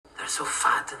so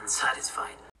fat and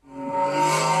satisfied.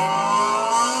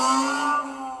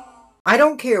 I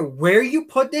don't care where you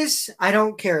put this. I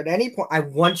don't care at any point. I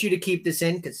want you to keep this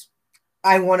in because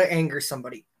I want to anger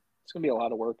somebody. It's going to be a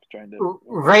lot of work trying to...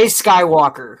 Ray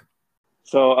Skywalker.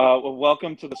 So,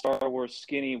 welcome to the Star Wars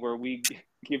Skinny, where we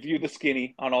give you the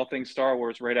skinny on all things Star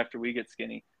Wars right after we get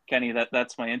skinny. Kenny,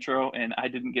 that's my intro, and I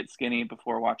didn't get skinny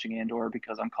before watching Andor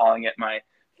because I'm calling it my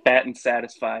fat and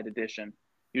satisfied edition.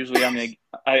 Usually I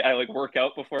like work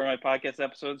out before my podcast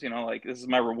episodes, like this is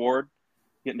my reward,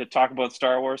 getting to talk about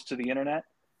Star Wars to the internet,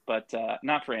 but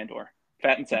not for Andor.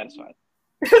 Fat and satisfied.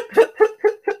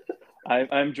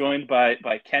 I'm joined by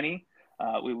Kenny.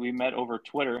 We met over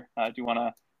Twitter. Do you want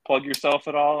to plug yourself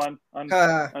at all on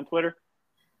Twitter?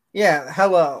 Yeah,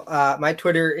 hello. My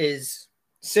Twitter is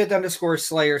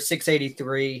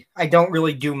Sith_Slayer683. I don't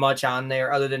really do much on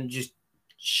there other than just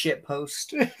shit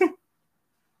post.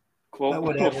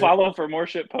 We'll follow for more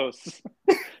shit posts.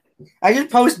 I just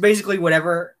post basically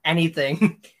whatever,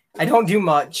 anything. I don't do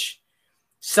much.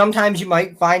 Sometimes you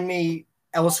might find me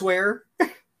elsewhere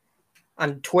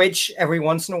on Twitch every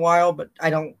once in a while, but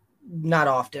not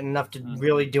often enough to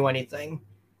really do anything.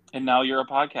 And now you're a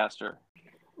podcaster.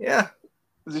 Yeah.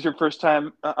 Is this your first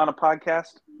time on a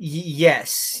podcast?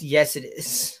 Yes, it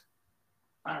is.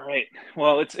 All right.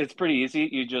 Well, it's pretty easy.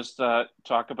 You just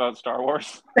talk about Star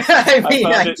Wars.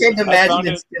 I can't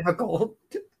imagine it's difficult.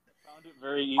 I found it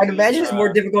very easy. I'd imagine it's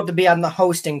more difficult to be on the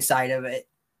hosting side of it.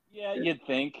 Yeah, you'd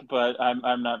think, but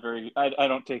I'm not very. I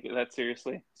don't take it that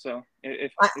seriously. So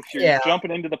if you're jumping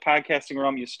into the podcasting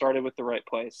realm, you started with the right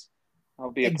place.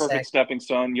 I'll be a perfect stepping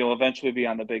stone. You'll eventually be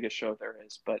on the biggest show there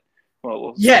is. But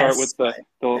we'll start with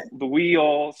the wee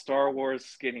old Star Wars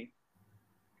skinny.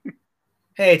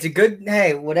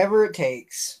 Hey, whatever it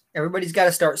takes. Everybody's got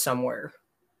to start somewhere.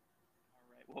 All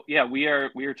right. Well, yeah, we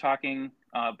are talking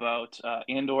about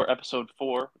Andor episode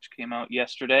 4, which came out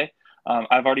yesterday.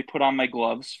 I've already put on my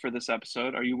gloves for this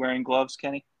episode. Are you wearing gloves,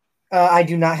 Kenny? I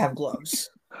do not have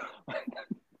gloves.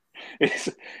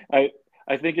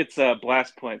 I think it's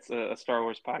Blast Points, a Star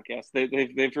Wars podcast.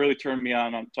 They've really turned me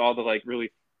on to all the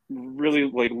really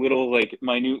like little like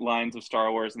minute lines of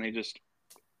Star Wars, and they just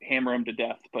hammer them to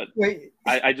death. But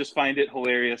I just find it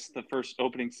hilarious. The first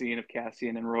opening scene of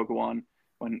Cassian in Rogue One,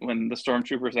 when the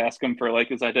stormtroopers ask him for like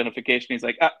his identification, he's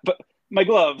like, but my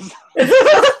gloves. So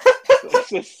it's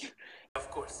just... Of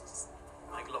course,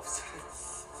 my gloves.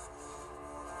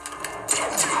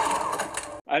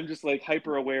 I'm just like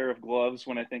hyper aware of gloves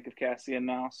when I think of Cassian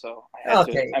now, so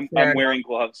I'm wearing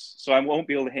gloves, so I won't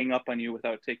be able to hang up on you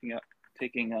without taking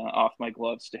off my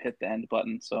gloves to hit the end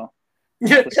button. So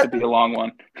this could be a long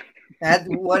one.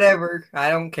 Whatever, I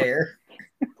don't care.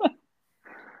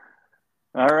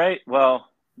 All right, well,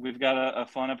 we've got a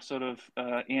fun episode of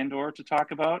Andor to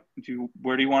talk about.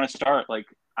 Where do you want to start? Like,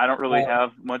 I don't really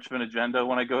have much of an agenda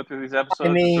when I go through these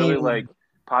episodes. It's really like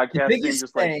podcasting,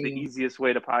 just like the easiest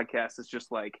way to podcast is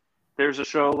just like, there's a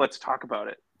show, let's talk about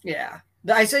it. Yeah.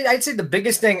 I'd say the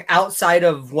biggest thing outside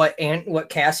of what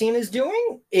Cassian is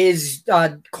doing is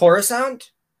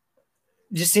Coruscant.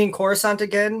 Just seeing Coruscant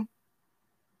again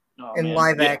in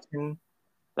live action.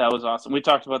 That was awesome. We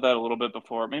talked about that a little bit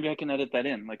before. Maybe I can edit that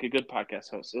in like a good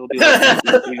podcast host. It'll be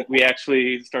like we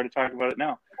actually started talking about it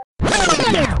now.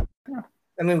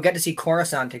 I mean, we got to see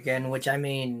Coruscant again, which that's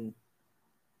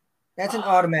an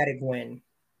automatic win.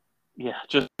 Yeah,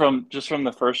 just from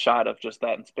the first shot of just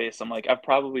that in space, I'm like, I've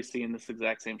probably seen this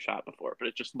exact same shot before, but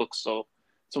it just looks so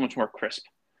much more crisp.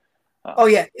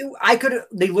 They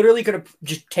literally could have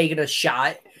just taken a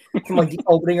shot from like the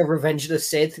opening of Revenge of the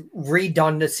Sith,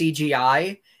 redone the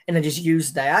CGI, and then just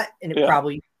used that, and it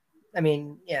probably,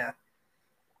 looked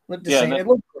the same. It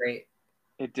looked great.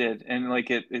 It did, and like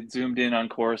it zoomed in on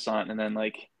Coruscant, and then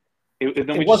like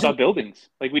then we just saw buildings.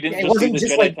 Like we didn't just see the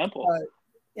Jedi Temple.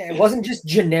 It wasn't just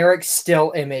generic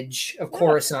still image of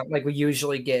Coruscant like we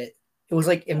usually get. It was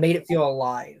like it made it feel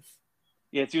alive.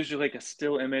 Yeah, it's usually like a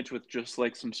still image with just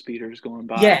like some speeders going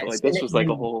by. Yes, but like this was like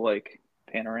a whole like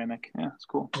panoramic. Yeah, it's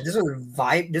cool. This was a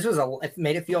vibe. It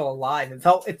made it feel alive.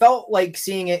 It felt like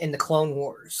seeing it in the Clone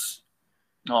Wars.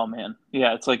 Oh man,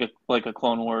 yeah, it's like a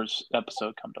Clone Wars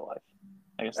episode come to life.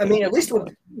 I guess. At least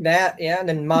with that, yeah. And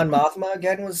then Mon Mothma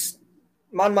again was.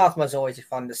 Mon Mothma's always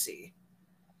fun to see.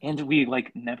 And we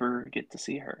like never get to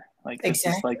see her. Like this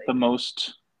is like the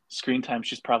most screen time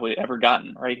she's probably ever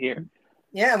gotten right here.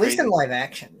 Yeah, at least in live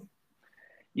action.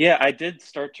 Yeah, I did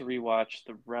start to rewatch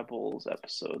the Rebels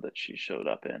episode that she showed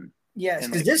up in. Yes,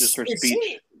 because just her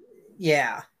speech.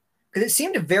 Because it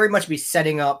seemed to very much be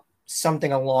setting up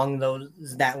something along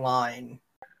that line.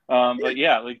 But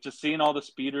yeah, like just seeing all the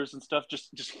speeders and stuff,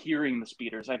 just hearing the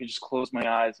speeders, I could just close my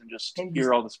eyes and just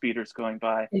hear all the speeders going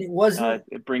by. And it wasn't.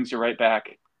 It brings you right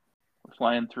back. We're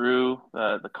flying through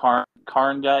the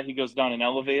Karn guy. He goes down an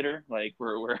elevator. Like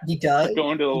we're He does.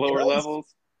 going to the lower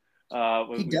levels.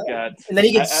 He does. Got, and then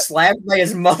he gets slapped by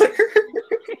his mother.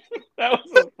 That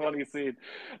was a funny scene.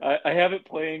 I have it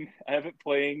playing.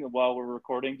 While we're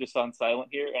recording, just on silent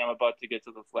here, and I'm about to get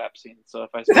to the slap scene. So if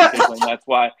I start giggling, that's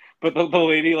why. But the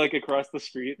lady like across the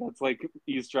street, that's like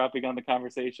eavesdropping on the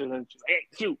conversation, and she's like, "Hey,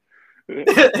 shoot!"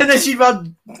 And then she about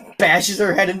bashes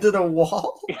her head into the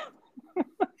wall.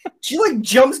 She like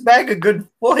jumps back a good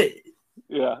foot.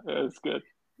 Yeah, it's good.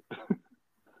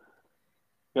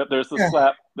 Yep, there's the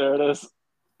slap. There it is.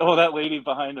 Oh, that lady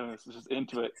behind him is just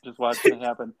into it, just watching it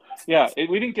happen. Yeah,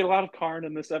 we didn't get a lot of Karn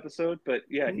in this episode, but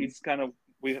yeah, he's kind of.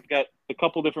 We have got a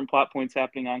couple different plot points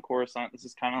happening on Coruscant. This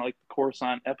is kind of like the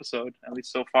Coruscant episode, at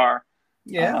least so far.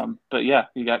 Yeah. But yeah,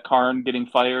 you got Karn getting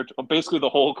fired. Basically, the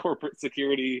whole corporate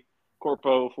security,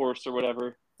 corpo force or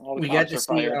whatever. All the we got to see.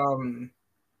 fired.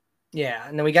 Yeah,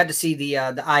 and then we got to see the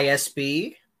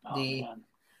ISB. Man.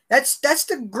 That's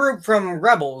the group from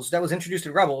Rebels that was introduced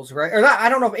in Rebels, right? Or not, I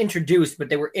don't know if introduced, but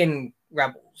they were in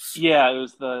Rebels. Yeah, it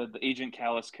was the Agent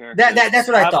Callus character. That's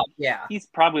what I thought. Yeah, he's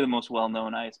probably the most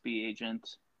well-known ISB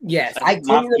agent. Yes, I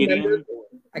couldn't remember.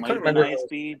 I couldn't remember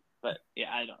ISB, but yeah,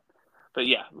 I don't. But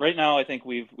yeah, right now I think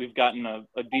we've gotten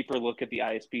a deeper look at the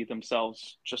ISB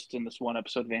themselves just in this one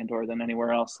episode of Andor than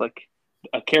anywhere else. Like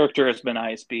a character has been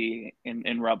ISB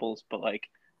in Rebels, but like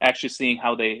actually seeing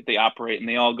how they operate, and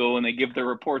they all go and they give their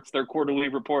reports, their quarterly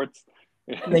reports.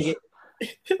 They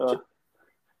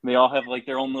all have like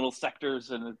their own little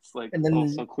sectors, and it's like all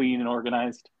so clean and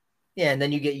organized. Yeah, and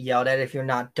then you get yelled at if you're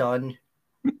not done.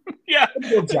 Yeah,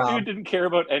 good job. Dude didn't care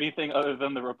about anything other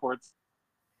than the reports.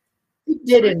 He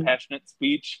didn't. Passionate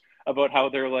speech about how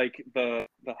they're like the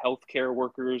healthcare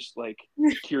workers like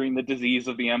curing the disease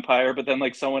of the Empire, but then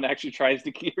like someone actually tries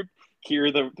to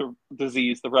cure the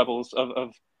disease, the rebels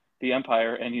of the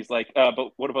Empire, and he's like,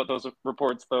 but what about those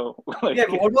reports though? Like, yeah,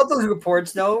 but what about those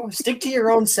reports though? Stick to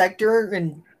your own sector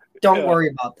and don't worry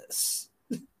about this.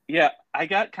 Yeah, I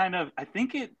got kind of. I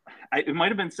think it might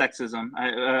have been sexism.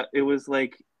 It was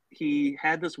like he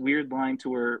had this weird line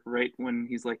to her right when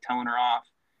he's like telling her off.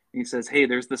 And he says, "Hey,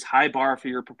 there's this high bar for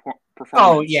your performance.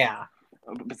 Oh yeah,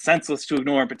 but senseless to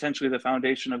ignore, and potentially the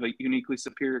foundation of a uniquely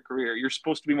superior career. You're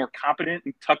supposed to be more competent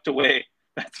and tucked away.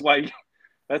 That's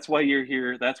why you're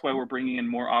here. That's why we're bringing in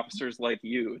more officers like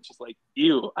you. It's just like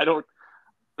you. I don't.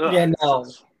 Ugh, yeah, no,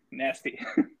 nasty.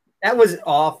 That was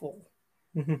awful."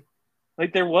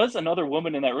 Like there was another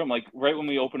woman in that room. Like right when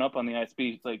we open up on the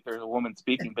ISB, like there's a woman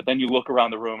speaking, but then you look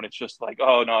around the room and it's just like,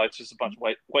 oh no, it's just a bunch of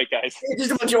white guys. It's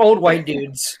just a bunch of old white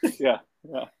dudes. Yeah.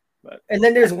 But. And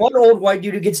then there's one old white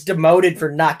dude who gets demoted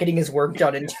for not getting his work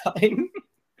done in time.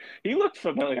 He looked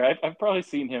familiar. I've probably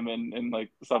seen him in like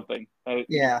something.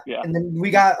 Yeah. And then we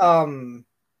got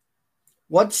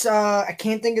what's I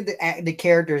can't think of the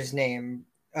character's name.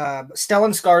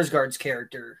 Stellan Skarsgård's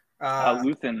character.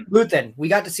 Luthen. We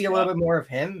got to see a little bit more of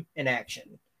him in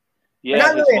action. Yeah, but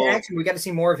not really in action. We got to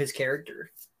see more of his character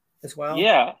as well.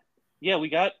 Yeah, we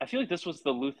got. I feel like this was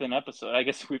the Luthen episode. I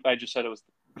guess I just said it was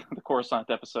the Coruscant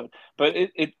episode, but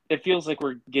it feels like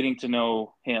we're getting to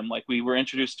know him. Like we were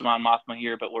introduced to Mon Mothma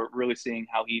here, but we're really seeing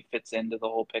how he fits into the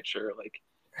whole picture. Like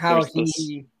how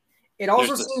he. It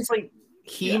also seems like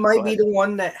he might be the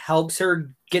one that helps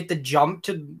her get the jump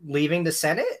to leaving the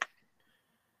Senate.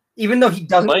 Even though he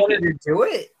doesn't want her to do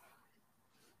it.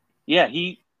 Yeah,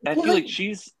 I feel like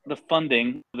she's the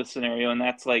funding of the scenario, and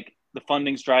that's like the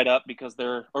funding's dried up because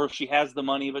she has the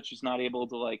money, but she's not able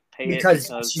to like pay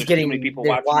because she's getting too many people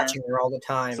watching her all the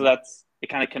time. So it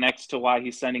kind of connects to why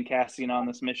he's sending Cassian on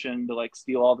this mission to like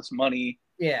steal all this money.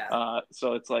 Yeah.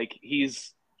 So it's like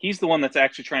he's the one that's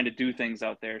actually trying to do things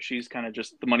out there. She's kind of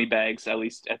just the money bags, at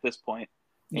least at this point.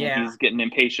 And he's getting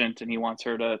impatient, and he wants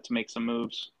her to make some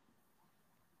moves.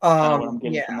 What I'm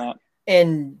getting from that.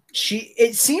 And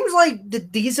it seems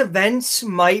like these events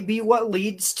might be what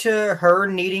leads to her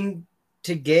needing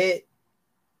to get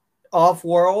off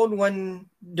world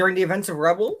during the events of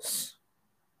Rebels.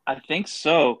 I think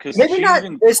so, because maybe not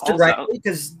this directly,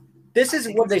 because this is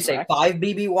what they say 5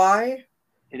 BBY.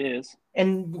 It is,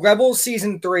 and Rebels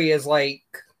season 3 is like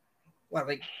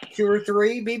 2 or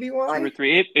 3 BBY. 2 or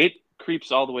 3. It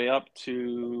creeps all the way up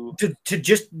to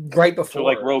just right before, to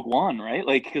like Rogue One, right?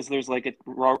 Like because there's like a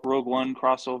Rogue One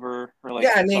crossover, or like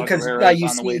I mean because you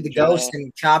see the Ghost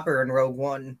and Chopper in Rogue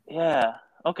One. Yeah.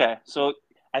 Okay. So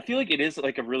I feel like it is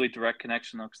like a really direct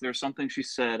connection though, because there's something she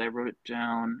said. I wrote it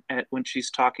down when she's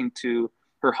talking to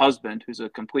her husband, who's a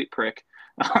complete prick.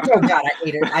 Oh god, I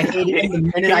hate it. I hated him the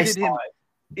minute I Hated saw him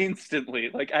it. instantly.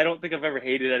 Like, I don't think I've ever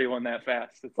hated anyone that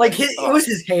fast. It's Like it was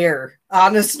his hair,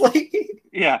 honestly.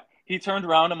 yeah. He turned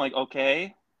around. I'm like,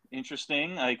 okay,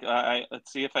 interesting. Like,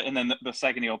 let's see if I. And then the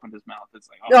second he opened his mouth, it's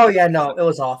like, Oh yeah, no, it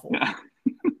was awful. yeah.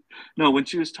 No, when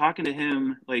she was talking to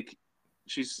him, like,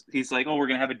 he's like, oh, we're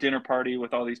gonna have a dinner party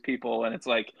with all these people, and it's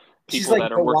like She's people like,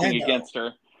 that are but why working though? against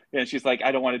her. And she's like,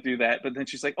 I don't want to do that. But then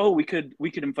she's like, oh, we could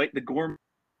invite the Gorm,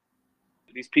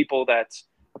 these people that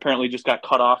apparently just got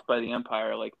cut off by the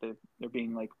Empire, like they're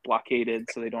being like blockaded,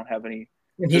 so they don't have any.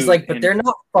 And he's food, like, but and they're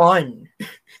not fun.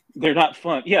 they're not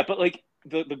fun. Yeah, but like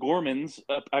the Gormans,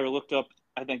 I looked up.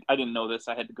 I think I didn't know this.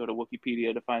 I had to go to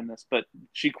Wikipedia to find this, but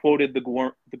she quoted the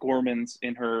Gormans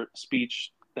in her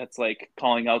speech. That's like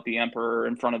calling out the Emperor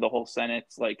in front of the whole Senate.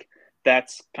 It's like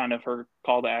that's kind of her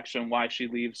call to action. Why she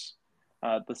leaves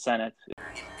the Senate.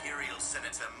 Imperial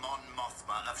Senator Mon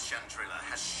Mothma of Chantrilla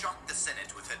has shocked the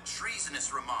Senate with her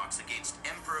treasonous remarks against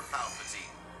Emperor Palpatine.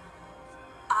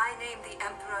 I name the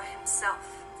Emperor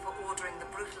himself for ordering the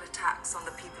brutal attacks on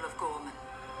the people of Gorman.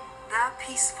 Their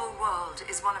peaceful world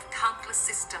is one of countless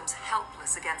systems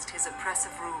helpless against his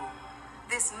oppressive rule.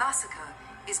 This massacre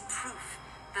is proof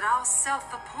that our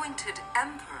self-appointed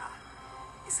Emperor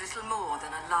is little more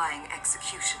than a lying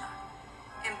executioner,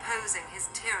 imposing his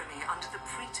tyranny under the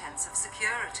pretense of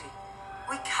security.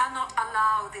 We cannot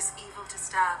allow this evil to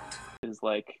stand. Is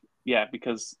like, yeah,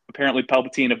 because apparently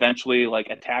Palpatine eventually like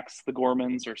attacks the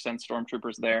Gormans or sends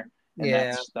stormtroopers there, and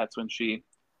Yeah. that's when she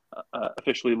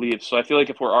officially leaves. So I feel like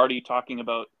if we're already talking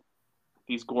about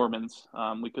these Gormans,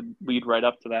 we could lead right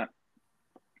up to that.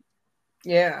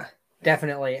 Yeah,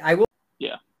 definitely. I will.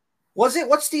 Yeah.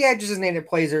 What's the actress's name that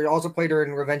plays her? Also played her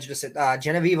in Revenge of the Sith.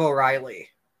 Genevieve O'Reilly.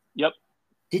 Yep.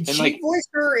 Did And, she like, voice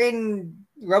her in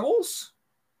Rebels?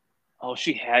 Oh,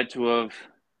 she had to have.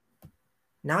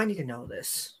 Now I need to know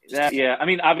this. Yeah, I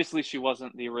mean, obviously she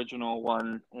wasn't the original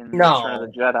one in No. Return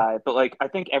of the Jedi, but like I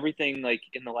think everything like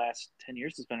in the last 10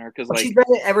 years has been her because like she's been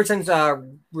in ever since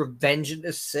Revenge of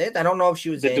the Sith. I don't know if she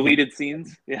was the in deleted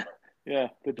scenes. Yeah,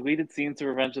 the deleted scenes of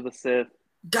Revenge of the Sith.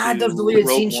 God, those to deleted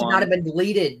Rogue scenes should One. not have been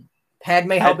deleted.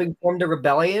 Padme helping form the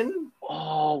rebellion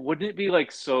Oh, wouldn't it be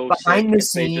like so behind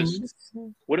sick the if they just?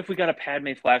 scenes. What if we got a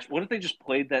Padme flash? What if they just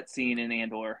played that scene in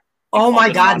Andor? Oh my called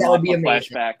it a God, Mon that would be Mothma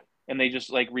amazing. Flashback, and they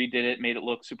just like redid it, made it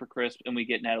look super crisp, and we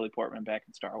get Natalie Portman back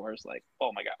in Star Wars. Like,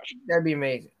 oh my gosh, That'd be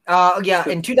amazing. Yeah,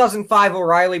 in 2005,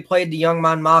 O'Reilly played the young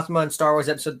Mon Mothma in Star Wars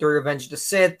Episode 3, Revenge of the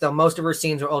Sith, though most of her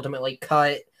scenes were ultimately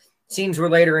cut. Scenes were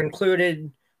later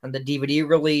included on the DVD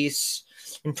release.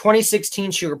 In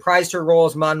 2016, she reprised her role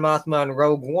as Mon Mothma in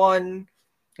Rogue One,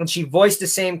 and she voiced the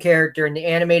same character in the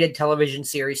animated television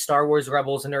series Star Wars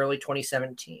Rebels in early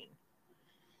 2017.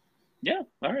 Yeah,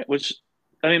 all right. Which,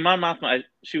 I mean, Mon Mothma,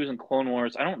 she was in Clone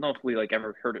Wars. I don't know if we like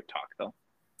ever heard her talk though.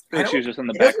 I think she was just in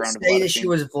the background of a say lot that of she scenes.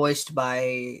 was voiced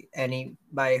by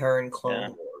her in Clone Yeah.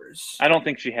 Wars. I don't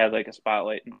think she had like a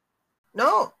spotlight.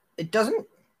 No, it doesn't.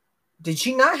 Did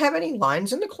she not have any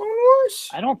lines in the Clone Wars?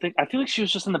 I don't think. I feel like she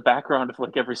was just in the background of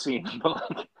like every scene, but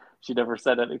like she never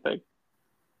said anything.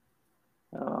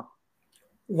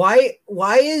 Why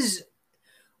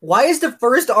is the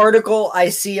first article I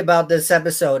see about this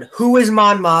episode, who is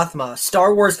Mon Mothma?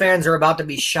 Star Wars fans are about to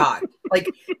be shocked. Like,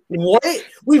 what?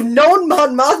 We've known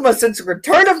Mon Mothma since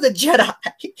Return of the Jedi.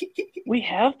 We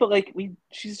have, but like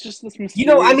she's just this mysterious. You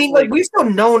know, I mean, like we've still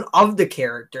known of the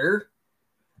character.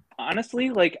 Honestly,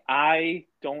 like I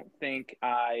don't think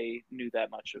I knew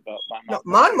that much about Mon Mothma. No,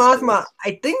 Mon Mothma,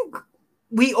 I think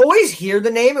we always hear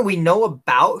the name and we know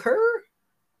about her.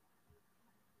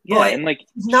 Yeah, but and like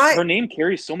not, her name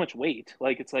carries so much weight.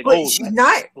 Like it's like, but oh, she's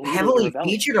not the leader of the heavily rebellion.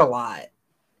 featured a lot.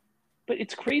 But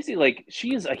it's crazy. Like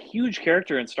she is a huge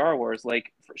character in Star Wars.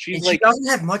 Like she's And like she doesn't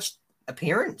have much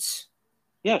appearance.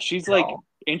 yeah, she's at like all.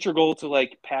 integral to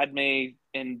like Padme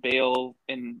and Bale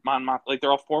and Mon Mothma. Like they're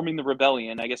all forming the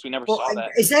rebellion. I guess we never saw that.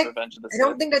 Is that? Revenge of the I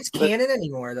don't Sith. think that's But canon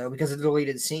anymore though, because of the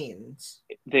deleted scenes.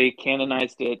 they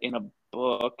canonized it in a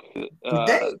book. Did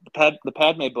The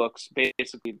Padme books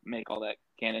basically make all that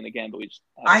canon again, but we just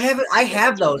I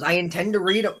have those. I intend to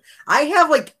read them. I have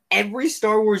like every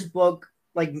Star Wars book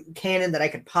like canon that I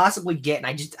could possibly get,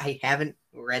 and I haven't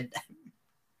read them.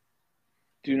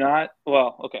 Do not.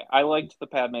 Well, okay. I liked the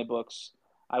Padme books.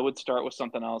 I would start with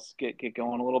something else. Get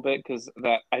going a little bit because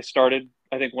that I started.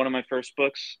 I think one of my first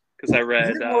books because I read.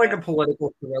 Isn't it more like a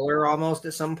political thriller almost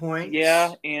at some point?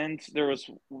 Yeah, and there was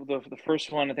the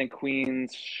first one. I think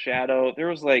Queen's Shadow. There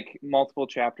was like multiple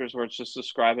chapters where it's just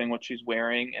describing what she's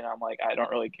wearing, and I'm like, I don't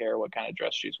really care what kind of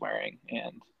dress she's wearing,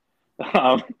 and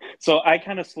so I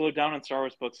kind of slowed down on Star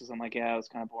Wars books because I'm like, yeah, it was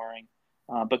kind of boring.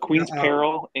 But Queen's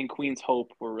Peril and Queen's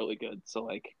Hope were really good. So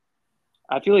like,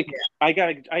 I feel like I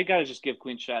gotta just give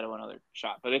Queen's Shadow another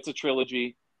shot. But it's a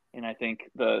trilogy, and I think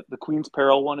the Queen's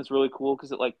Peril one is really cool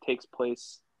because it like takes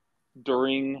place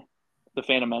during the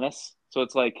Phantom Menace. So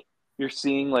it's like you're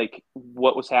seeing like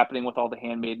what was happening with all the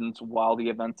handmaidens while the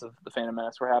events of the Phantom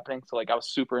Menace were happening. So like I was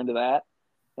super into that.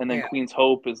 And then Queen's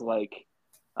Hope is like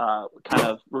kind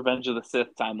of Revenge of the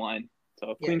Sith timeline.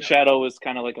 So Queen's Shadow is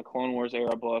kind of like a Clone Wars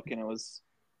era book, and it was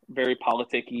very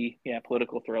politicky,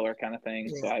 political thriller kind of thing.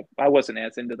 So I wasn't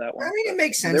as into that one. I mean, it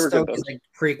makes sense though, because like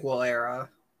prequel era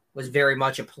was very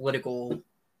much a political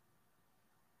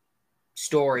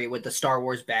story with the Star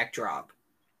Wars backdrop.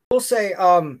 I will say,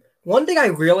 one thing I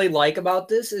really like about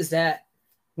this is that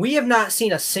we have not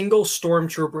seen a single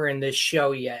stormtrooper in this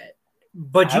show yet,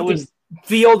 but you can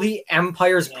feel the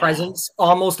Empire's presence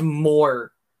almost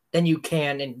more than you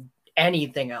can in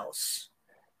anything else.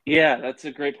 Yeah, that's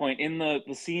a great point. In the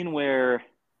scene where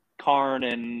Karn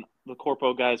and the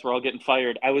Corpo guys were all getting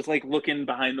fired, I was like looking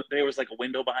behind them. There was like a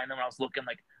window behind them. And I was looking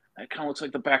like, it kind of looks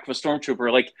like the back of a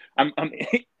stormtrooper. Like I'm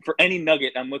for any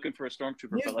nugget, I'm looking for a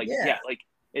stormtrooper. But like, like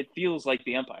it feels like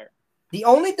the Empire. The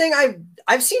only thing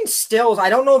I've seen stills, I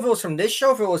don't know if it was from this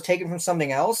show, if it was taken from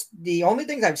something else. The only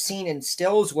things I've seen in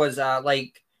stills was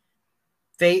like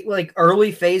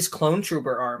early phase clone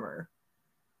trooper armor.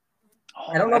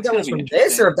 I don't know if that was from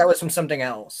this or if that was from something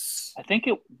else. I think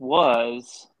it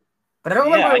was. But I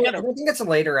don't remember. I don't think it's a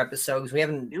later episode because we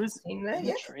haven't seen that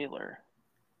yet. Trailer.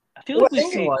 I feel like we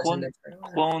see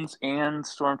clones and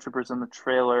stormtroopers in the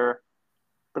trailer.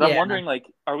 But I'm wondering, like,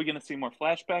 are we going to see more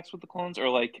flashbacks with the clones, or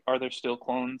like, are there still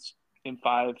clones in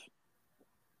five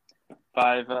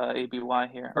ABY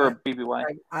here or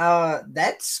BBY?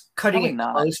 That's cutting it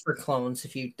close for clones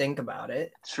if you think about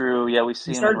it. True. Yeah, we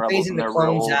see them phasing the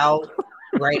clones out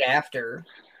right after.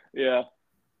 Yeah.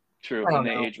 True. And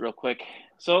they age real quick.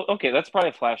 So okay, that's probably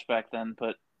a flashback then.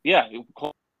 But yeah,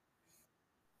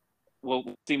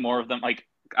 we'll see more of them. Like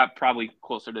probably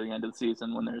closer to the end of the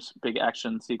season when there's big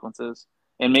action sequences.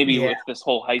 And maybe with this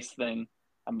whole heist thing,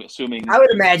 I'm assuming. I would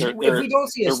imagine if we don't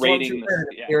see a stormtrooper in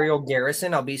the Imperial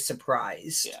garrison, I'll be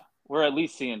surprised. Yeah, we're at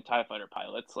least seeing TIE fighter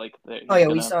pilots. Like,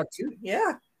 we saw two.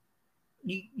 Yeah,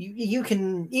 you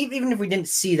can even if we didn't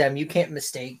see them, you can't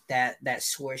mistake that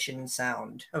swish and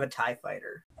sound of a TIE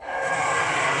fighter.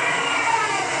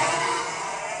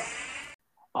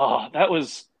 Oh, that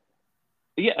was.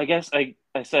 Yeah, I guess I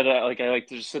said I like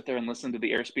to just sit there and listen to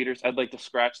the air speeders. I'd like to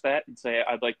scratch that and say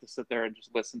I'd like to sit there and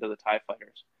just listen to the TIE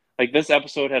fighters. Like this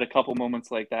episode had a couple moments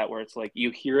like that where it's like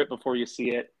you hear it before you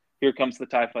see it. Here comes the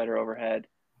TIE fighter overhead.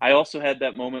 I also had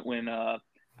that moment when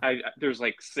there's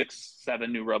like 6-7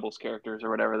 new Rebels characters or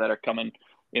whatever that are coming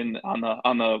in on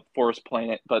the Forest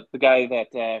Planet. But the guy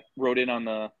that rode in on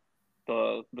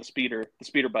the speeder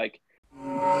bike.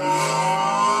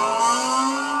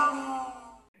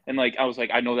 And like I was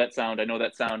like, I know that sound,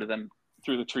 and then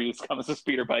through the trees comes a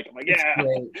speeder bike. I'm like, yeah,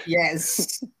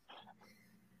 yes.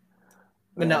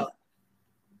 But no,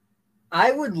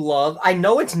 I would love. I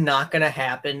know it's not gonna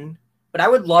happen, but I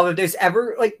would love if there's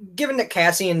ever like, given that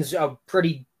Cassian's a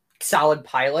pretty solid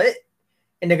pilot,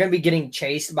 and they're gonna be getting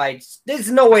chased by.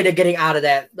 There's no way they're getting out of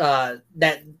that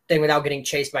thing without getting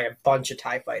chased by a bunch of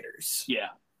TIE fighters. Yeah,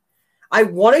 I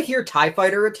want to hear TIE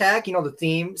fighter attack. You know the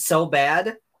theme so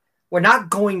bad. We're not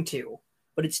going to,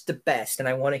 but it's the best, and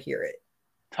I want to hear it.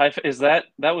 Is that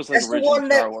was like that's the one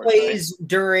that Wars, plays right?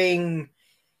 during.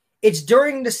 It's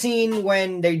during the scene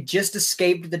when they just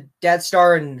escaped the Death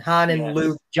Star and Han and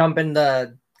Luke jump in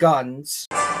the guns.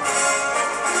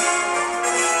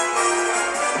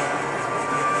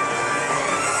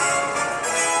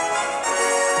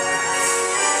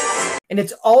 And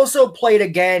it's also played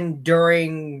again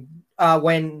during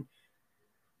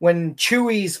when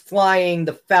Chewie's flying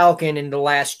the Falcon in The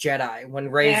Last Jedi,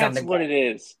 when Rey's on the That's what it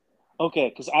is. Okay,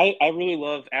 because I really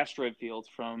love Asteroid Field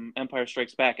from Empire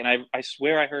Strikes Back, and I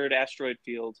swear I heard Asteroid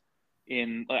Field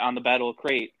on the Battle of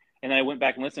Crate, and I went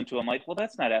back and listened to it. I'm like, well,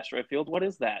 that's not Asteroid Field. What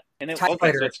is that? And it's TIE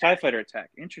Fighter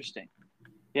Attack. Interesting.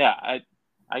 Yeah,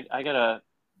 I gotta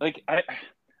like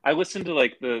I listened to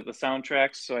like the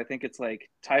soundtracks, so I think it's like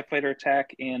TIE Fighter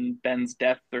Attack and Ben's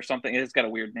Death or something. It's got a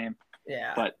weird name.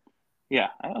 Yeah, but. Yeah.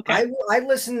 Okay. I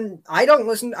listen. I don't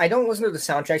listen to the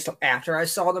soundtracks till after I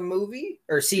saw the movie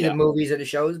or see the movies or the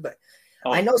shows. But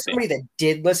I know somebody that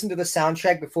did listen to the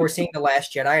soundtrack before seeing The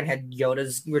Last Jedi and had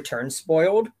Yoda's return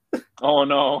spoiled. Oh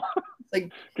no!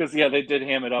 Like because they did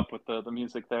ham it up with the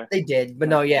music there. They did, but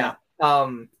no, yeah.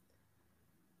 But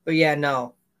yeah,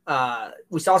 no.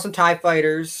 We saw some TIE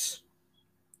fighters.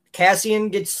 Cassian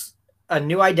gets a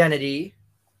new identity.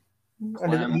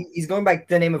 Clem. He's going by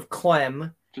the name of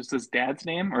Clem. Just his dad's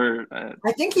name, or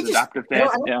I think he his just. adoptive dad?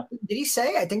 Yeah. Did he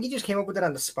say? I think he just came up with it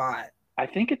on the spot. I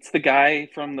think it's the guy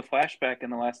from the flashback in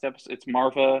the last episode. It's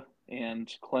Marva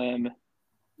and Clem.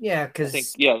 Yeah, because I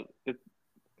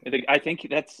think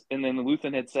that's. And then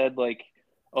Luthen had said like,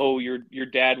 "Oh, your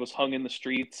dad was hung in the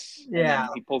streets." Yeah. And then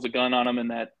he pulls a gun on him,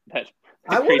 and that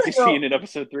I wanna crazy know- scene in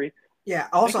episode 3. Yeah.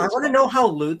 Also, I want to know how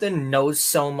Luthen knows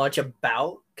so much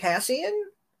about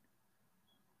Cassian,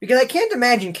 because I can't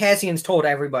imagine Cassian's told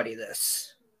everybody this.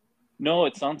 No,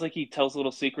 it sounds like he tells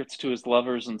little secrets to his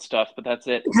lovers and stuff, but that's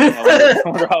it. I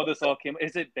wonder how this all came.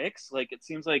 Is it Bix? Like, it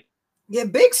seems like. Yeah,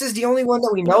 Bix is the only one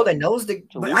that we know that knows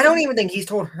but I don't even think he's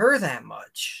told her that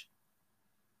much.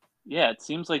 Yeah, it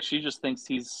seems like she just thinks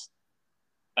he's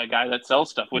a guy that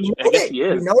sells stuff, which I guess he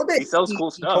is. We know that he sells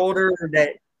cool stuff. Told her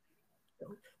that.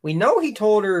 We know he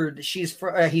told her that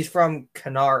he's from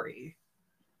Canary.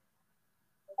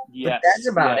 Yes, but that's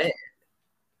about it.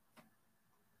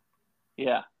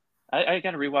 Yeah. I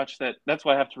got to rewatch that. That's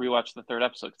why I have to rewatch the 3rd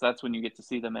episode, because that's when you get to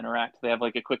see them interact. They have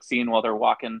like a quick scene while they're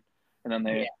walking, and then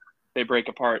they break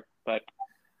apart. But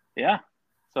yeah,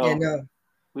 so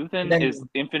Luthen is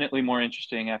infinitely more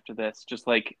interesting after this. Just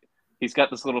like he's got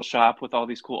this little shop with all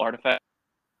these cool artifacts,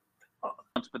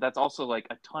 but that's also like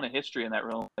a ton of history in that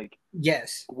realm. Like,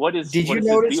 yes, Did you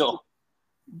notice? Deal?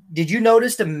 Did you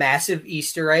notice the massive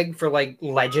Easter egg for like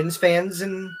Legends fans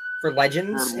and? For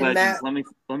Legends, in that?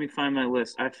 Let me find my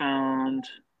list. I found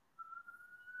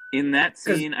in that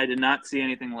scene. I did not see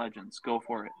anything Legends. Go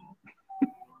for it.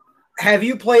 Have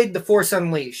you played The Force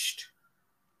Unleashed?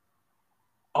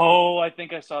 Oh, I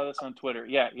think I saw this on Twitter.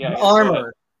 Yeah. The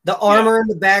armor in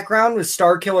the background was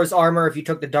Starkiller's armor. If you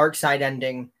took the dark side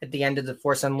ending at the end of The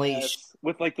Force Unleashed,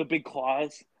 with like the big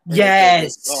claws.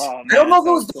 Yes. I don't know if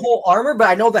it was the whole armor, but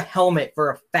I know the helmet for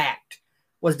a fact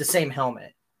was the same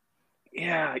helmet.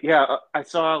 Yeah. I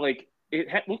saw like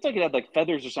looked like it had like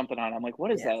feathers or something on it. I'm like, what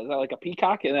is that? Is that like a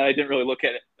peacock? And then I didn't really look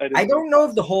at it. I don't know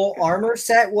if the whole armor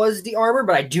set was the armor,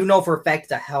 but I do know for a fact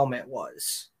the helmet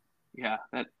was. Yeah.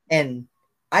 And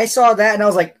I saw that and I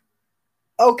was like,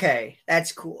 okay,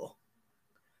 that's cool.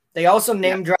 They also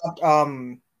name dropped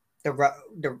the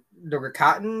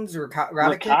Rakatans,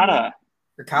 Rakata.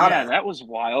 Yeah, that was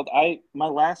wild. My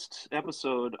last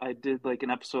episode, I did like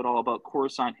an episode all about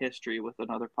Coruscant history with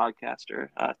another podcaster,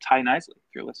 Ty Nisley,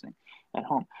 if you're listening at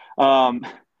home. And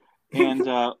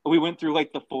we went through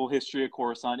like the full history of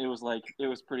Coruscant. It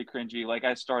was pretty cringy. Like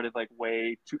I started like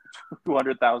way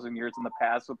 200,000 years in the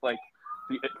past with like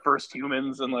the first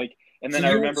humans and then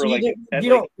I remember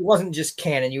it wasn't just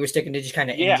canon. You were sticking to just kind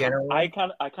of in general. I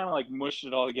kind of like mushed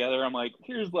it all together. I'm like,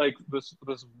 here's like this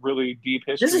really deep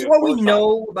history. This is what we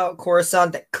know about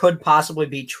Coruscant that could possibly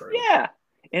be true. Yeah,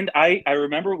 and I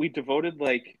remember we devoted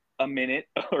like a minute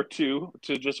or two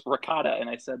to just Rakata, and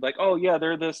I said like, oh yeah,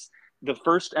 they're the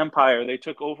first empire. They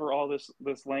took over all this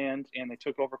land, and they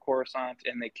took over Coruscant,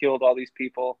 and they killed all these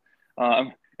people.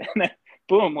 And then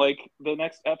boom, like the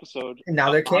next episode. And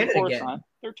now they're canon again.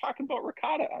 They're talking about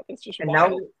Rakata. That's just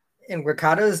wild. And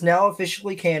Rakata is now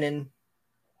officially canon.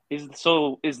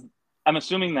 I'm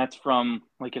assuming that's from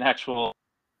like an actual.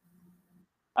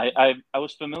 I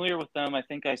was familiar with them. I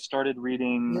think I started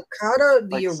reading Rakata.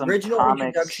 The original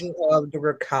introduction of the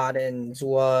Rakatans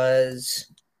was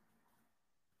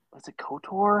it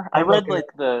KOTOR? I read like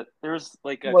there's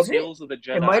like a Tales of the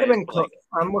Jedi. It might have been.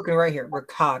 I'm looking right here.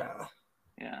 Rakata.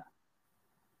 Yeah.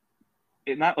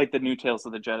 Not like the new Tales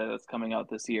of the Jedi that's coming out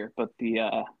this year, but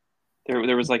there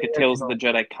was like a Tales of the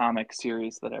Jedi comic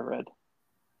series that I read.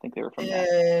 I think they were from that.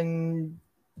 And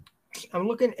I'm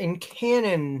looking in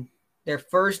canon, their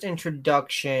first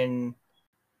introduction.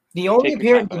 They've only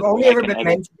ever been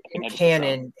mentioned in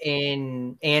canon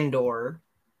in Andor.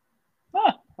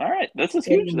 Ah, all right. This is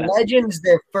huge. In Legends,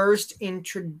 their first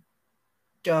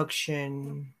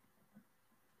introduction.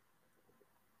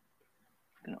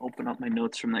 I'm gonna open up my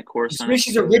notes from that course. The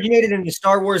species originated in the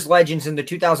Star Wars Legends in the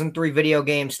 2003 video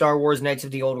game Star Wars Knights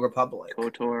of the Old Republic.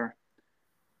 KOTOR.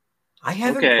 I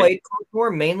haven't played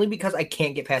KOTOR mainly because I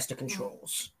can't get past the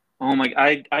controls. Oh my!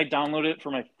 I downloaded it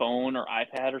for my phone or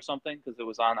iPad or something because it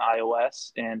was on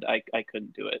iOS, and I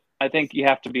couldn't do it. I think you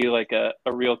have to be like a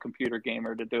real computer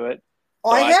gamer to do it.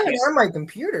 Oh, I have it on my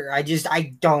computer. I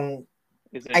don't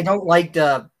like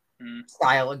the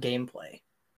style of gameplay.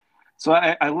 So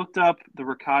I looked up the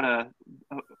Rakata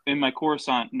in my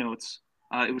Coruscant notes.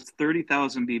 It was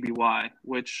 30,000 BBY,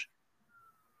 which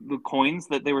the coins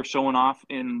that they were showing off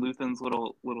in Luthen's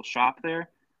little shop there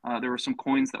There were some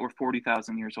coins that were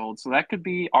 40,000 years old. So that could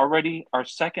be already our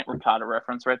second ricotta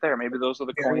reference right there. Maybe those are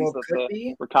the Very coins well that could the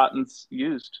be. Ricottans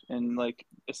used and like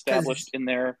established in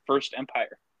their first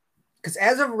empire. Because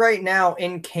as of right now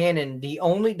in canon,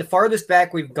 the farthest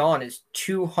back we've gone is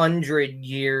 200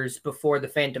 years before the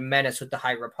Phantom Menace with the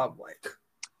High Republic.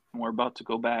 And we're about to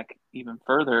go back even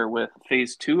further with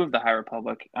Phase 2 of the High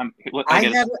Republic. I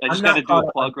just got to do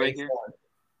a plug right here.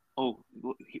 Oh,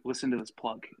 listen to this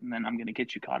plug, and then I'm going to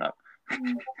get you caught up.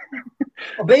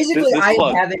 Well, basically, this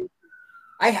plug.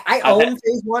 I own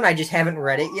Phase 1. I just haven't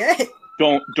read it yet.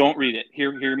 Don't read it.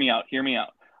 Hear me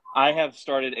out. I have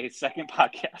started a second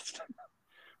podcast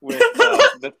with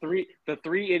the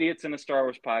three idiots in a Star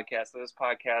Wars podcast. This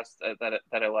podcast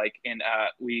that I like, and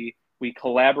we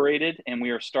collaborated, and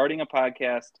we are starting a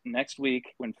podcast next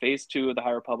week when Phase 2 of the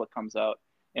High Republic comes out.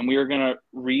 And we are going to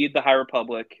read the High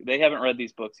Republic. They haven't read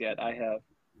these books yet. I have.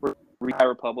 We're read High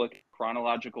Republic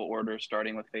chronological order,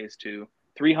 starting with Phase 2,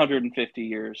 350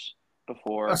 years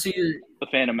before the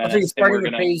Phantom Menace. So you're starting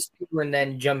with Phase 2 and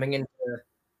then jumping into.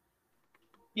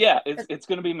 Yeah, it's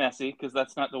going to be messy because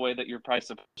that's not the way that you're probably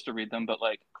supposed to read them. But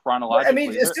like chronologically, I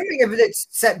mean, assuming if it's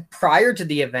set prior to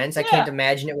the events, I can't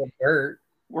imagine it would hurt.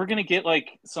 We're going to get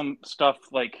like some stuff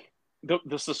like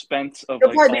the suspense of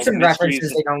There'll like probably be some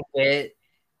references they don't get.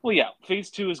 Well, yeah,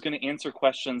 Phase 2 is going to answer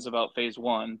questions about Phase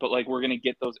 1, but like we're going to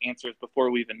get those answers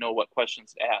before we even know what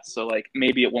questions to ask. So like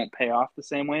maybe it won't pay off the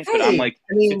same way. But I'm like,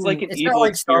 it's like an evil not like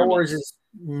experiment. Star Wars is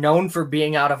known for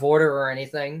being out of order or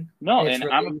anything. No, and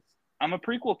I'm a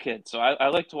prequel kid, so I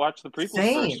like to watch the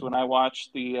prequels first when I watch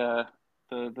the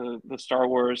Star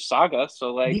Wars saga.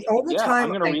 So like, I'm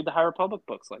going to read the High Republic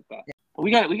books like that. Yeah. But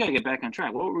we got to get back on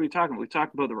track. What were we talking about? We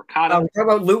talked about the ricotta.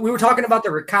 We were talking about the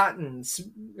Ricottans.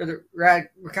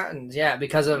 Ricottans, yeah,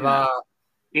 because of yeah,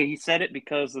 he said it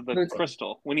because of the Luthen.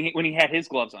 Crystal. When he had his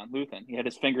gloves on, Luthen, he had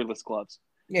his fingerless gloves.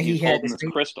 Yeah, he had this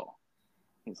crystal.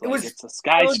 He's like, it's a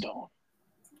sky stone.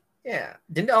 Yeah.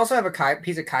 Didn't it also have a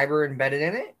piece of kyber embedded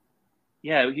in it?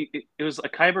 Yeah, it was a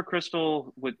kyber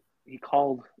crystal. He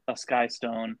called a sky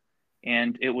stone.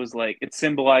 And it was like it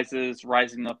symbolizes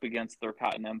rising up against the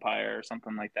Ricotta Empire or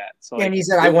something like that. So and he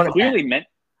said, "I want it."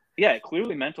 It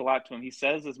clearly meant a lot to him. He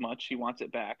says as much. He wants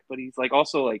it back, but he's like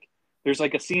also like there's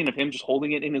like a scene of him just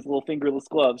holding it in his little fingerless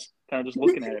gloves, kind of just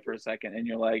looking at it for a second, and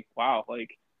you're like, wow,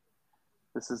 like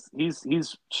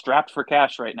he's strapped for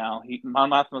cash right now.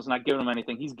 Mon Mothma's not giving him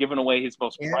anything. He's giving away his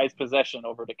most prized possession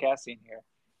over to Cassian here,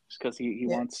 just because he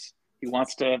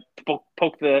wants to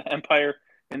poke the Empire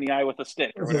in the eye with a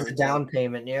stick. Or whatever. Down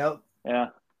payment, yep. Yeah.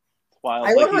 It's wild.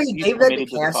 I wonder he gave that to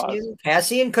Cassian.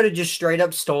 Cassian could have just straight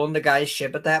up stolen the guy's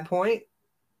ship at that point.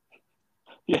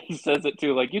 Yeah, he says it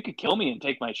too. Like, you could kill me and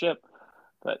take my ship.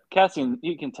 But Cassian,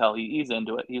 you can tell he's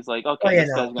into it. He's like, okay,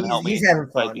 this guy's going to help me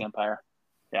fight the Empire.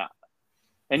 Yeah.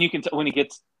 And you can tell when he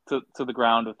gets to the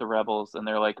ground with the rebels and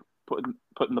they're like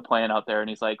putting the plan out there and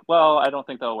he's like, well, I don't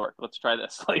think that'll work. Let's try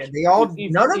this. Like,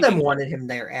 none of them wanted him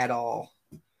there at all.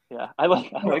 Yeah, I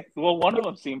like. Well, one of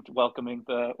them seemed welcoming.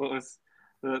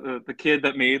 The kid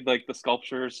that made like the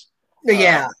sculptures.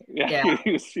 Yeah.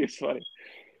 He was funny.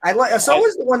 So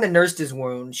was the one that nursed his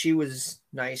wound. She was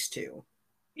nice too.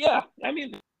 Yeah, I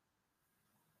mean,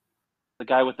 the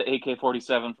guy with the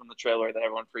AK-47 from the trailer that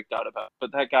everyone freaked out about.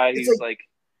 But that guy,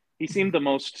 he seemed the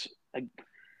most.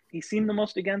 He seemed the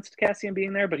most against Cassian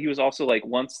being there, but he was also like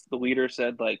once the leader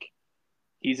said like.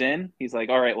 He's in. He's like,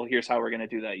 all right, well, here's how we're going to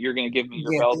do that. You're going to give me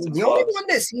your belts and the gloves. only one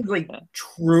that seems like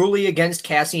truly against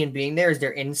Cassian being there is their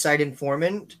inside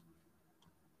informant.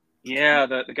 Yeah,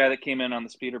 the guy that came in on the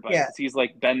speeder bike. Yeah. He's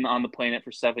like been on the planet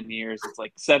for 7 years. It's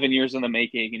like 7 years in the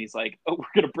making, and he's like, oh,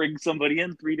 we're going to bring somebody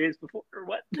in 3 days before, or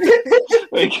what?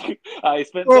 Like, I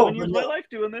spent 7 years of my life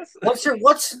doing this. What's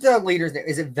the leader's name?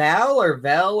 Is it Val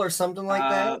or something like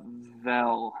that?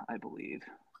 Val, I believe.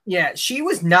 Yeah, she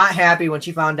was not happy when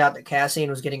she found out that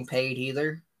Cassian was getting paid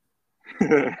either.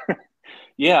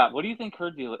 Yeah, what do you think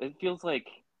her deal? It feels like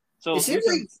so.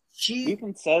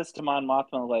 Luthen says to Mon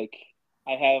Mothma, like,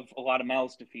 "I have a lot of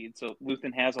mouths to feed." So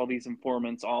Luthen has all these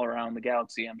informants all around the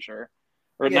galaxy, I'm sure,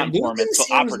 or not informants,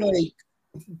 but operatives.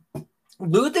 Like,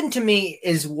 Luthen to me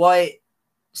is what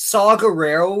Saw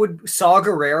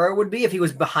Gerrera would be if he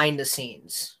was behind the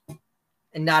scenes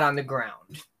and not on the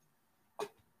ground.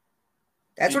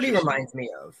 That's what he reminds me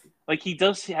of. Like, he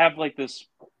does have, like, this,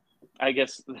 I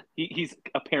guess, he's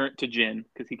a parent to Jyn,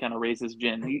 because he kind of raises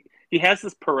Jyn. He has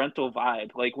this parental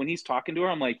vibe. Like, when he's talking to her,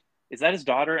 I'm like, is that his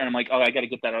daughter? And I'm like, oh, I got to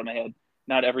get that out of my head.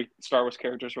 Not every Star Wars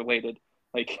character is related.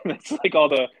 Like that's like all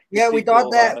the Yeah, we sequel,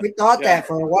 thought that. We thought yeah. that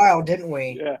for a while, didn't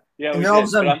we? Yeah, And we then all of a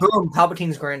did. sudden, boom,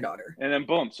 Palpatine's granddaughter. And then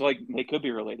boom, so like they could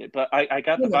be related. But I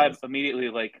got the vibe immediately,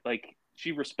 like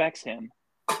she respects him.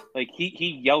 Like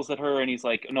he yells at her and he's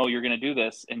like, "No, you're gonna do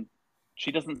this," and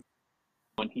she doesn't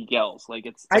when he yells. Like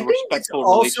it's a respectful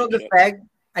relationship.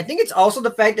 I think it's also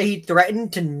the fact that he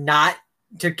threatened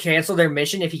to cancel their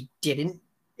mission if he didn't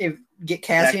get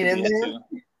Cassian in there.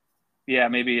 Yeah,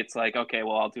 maybe it's like, okay,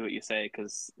 well, I'll do what you say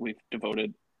because we've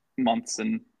devoted months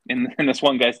and in this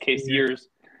one guy's case, years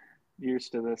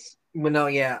to this. But no,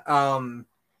 yeah.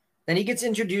 Then he gets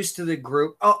introduced to the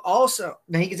group. Oh, also,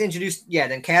 then he gets introduced. Yeah,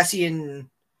 then Cassian.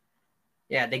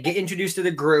 Yeah, they get introduced to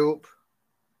the group.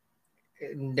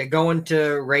 They're going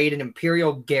to raid an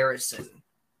Imperial garrison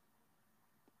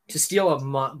to steal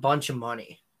a bunch of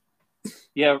money.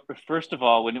 Yeah, first of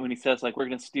all, when he says like we're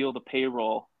going to steal the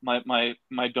payroll, my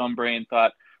dumb brain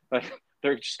thought like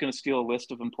they're just going to steal a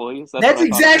list of employees. That's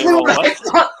exactly what I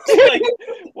thought. Like,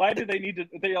 why do they need to?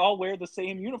 They all wear the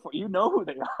same uniform. You know who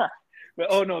they are. But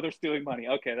oh no, they're stealing money.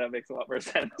 Okay, that makes a lot more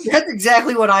sense. That's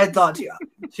exactly what I thought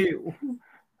too.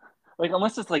 Like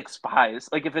unless it's like spies,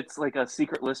 like if it's like a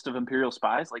secret list of Imperial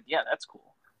spies, like yeah, that's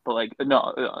cool. But like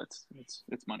no,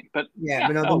 it's money. But yeah,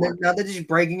 but no, now they're just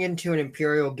breaking into an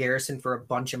Imperial garrison for a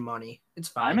bunch of money. It's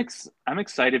fine. I'm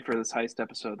excited for this heist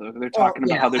episode though. They're talking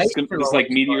about how there's this like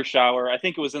meteor shower. I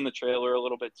think it was in the trailer a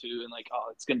little bit too, and like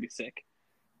it's gonna be sick.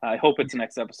 I hope it's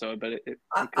next episode, but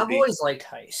I've always liked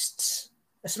heists,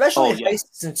 especially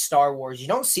heists in Star Wars. You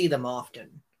don't see them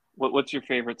often. What's your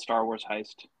favorite Star Wars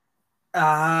heist?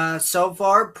 So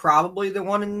far, probably the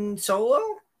one in Solo.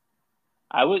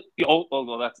 I would.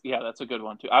 Oh, that's a good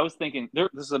one too. I was thinking this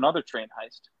is another train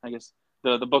heist. I guess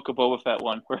the Book of Boba Fett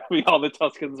one, where all the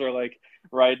Tuskens are like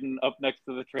riding up next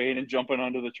to the train and jumping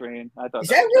onto the train. I thought is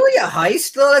that really a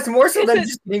heist though? That's more so than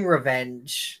just getting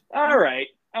revenge. All right.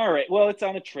 Well, it's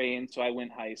on a train, so I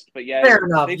went heist. But yeah, fair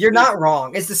enough. You're not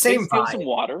wrong. It's the same. They steal some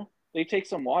water. They take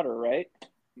some water, right?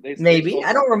 Maybe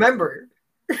I don't remember.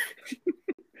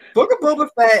 Book of Boba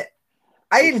Fett.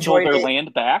 I enjoyed their it.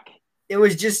 Land back. It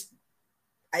was just.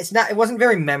 It wasn't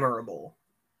very memorable,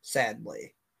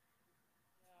 sadly.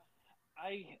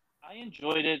 I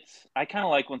enjoyed it. I kind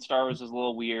of like when Star Wars is a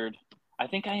little weird. I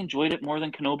think I enjoyed it more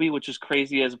than Kenobi, which is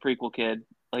crazy as a prequel kid.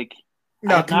 Like,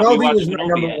 no, Kenobi was my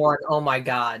number one. Oh my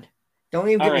god! Don't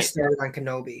even get me started on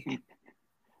Kenobi.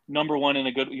 Number one in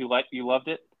a good. You loved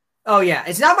it. Oh yeah,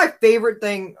 it's not my favorite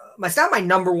thing. It's not my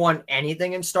number one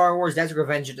anything in Star Wars. That's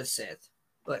Revenge of the Sith.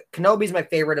 But Kenobi's my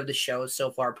favorite of the shows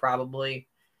so far, probably.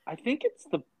 I think it's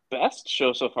the best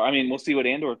show so far. I mean, we'll see what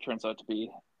Andor turns out to be.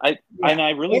 I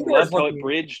really loved how it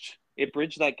bridged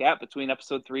that gap between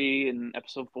episode 3 and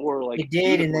episode 4. Like it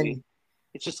did, and then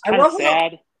it's just kind of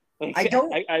sad. Like,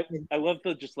 I love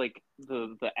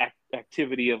the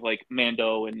activity of like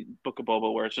Mando and Book of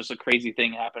Boba, where it's just a crazy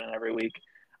thing happening every week.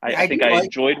 I think I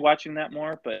enjoyed watching that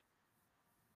more, but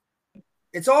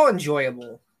it's all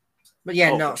enjoyable. But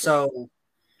yeah, no. Sure. So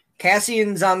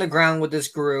Cassian's on the ground with this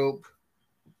group.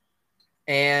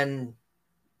 And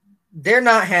they're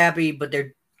not happy, but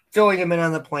they're filling him in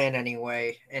on the plan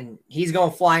anyway. And he's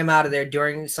going to fly him out of there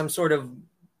during some sort of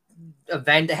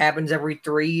event that happens every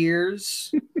 3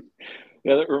 years.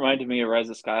 Yeah, that reminded me of Rise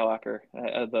of Skywalker,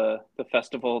 the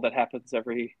festival that happens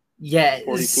every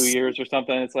 42 years or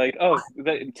something. It's like,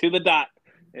 to the dot,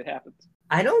 it happens.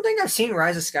 I don't think I've seen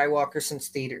Rise of Skywalker since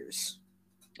theaters.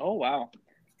 Oh, wow.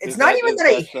 It's not even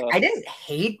that I didn't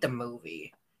hate the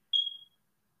movie.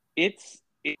 It's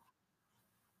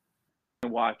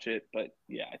watch it, but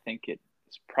yeah, I think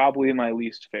it's probably my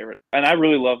least favorite. And I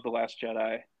really love The Last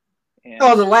Jedi.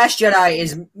 The Last Jedi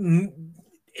is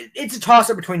it's a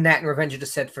toss-up between that and Revenge of the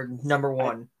Sith for number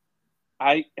one.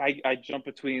 I jump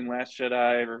between Last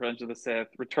Jedi, Revenge of the Sith,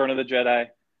 Return of the Jedi.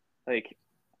 Like,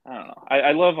 I don't know.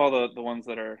 I love all the ones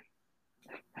that are,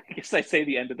 I guess I say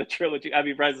the end of the trilogy. I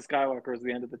mean, Rise of Skywalker is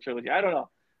the end of the trilogy. I don't know.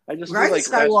 I just feel like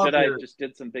Last Jedi just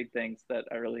did some big things that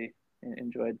I really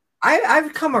enjoyed.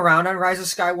 I've come around on Rise of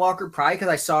Skywalker probably because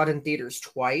I saw it in theaters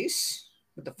twice.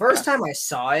 But the first time I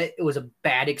saw it, it was a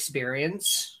bad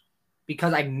experience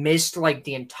because I missed like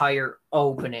the entire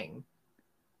opening.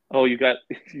 Oh, you got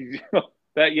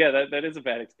that? Yeah, that is a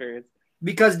bad experience.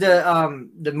 Because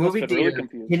the movie theater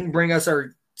didn't bring us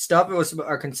our stuff; it was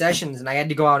our concessions, and I had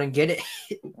to go out and get it.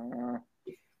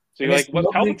 So you're like, "What?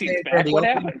 Palpatine's back? What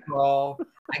happened?"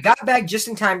 I got back just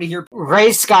in time to hear Rey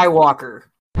Skywalker.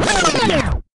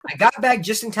 I got back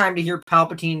just in time to hear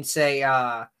Palpatine say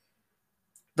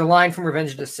the line from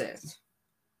Revenge of the Sith.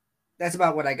 That's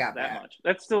about what I got back. Much.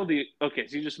 That's still so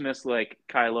you just missed like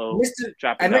Kylo.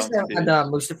 I missed the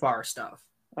Mustafar stuff.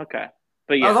 Okay.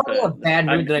 But I yeah, was in a bad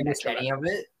mood that I missed unnatural. any of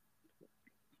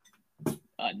it.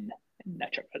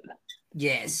 Unnatural.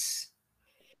 Yes.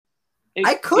 It-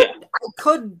 I could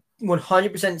yeah.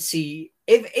 100% see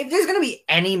if there's gonna be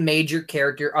any major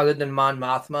character other than Mon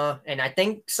Mothma, and I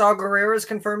think Saw Gerrera is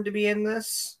confirmed to be in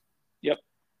this. Yep.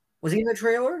 Was he in the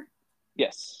trailer?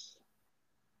 Yes.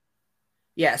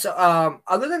 Yeah. So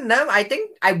other than them, I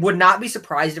think I would not be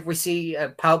surprised if we see a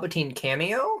Palpatine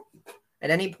cameo at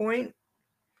any point.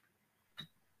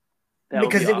 That would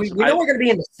Because be we awesome. know we're gonna be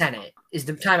in the Senate is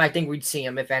the time I think we'd see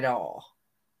him, if at all.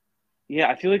 Yeah,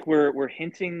 I feel like we're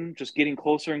hinting, just getting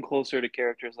closer and closer to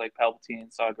characters like Palpatine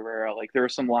and Saw Gerrera. Like there were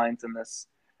some lines in this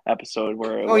episode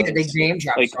where it was, Yeah, they name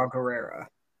dropped like, Saw Gerrera.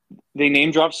 they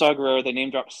name dropped Saw Gerrera, they name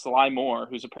dropped Sly Moore,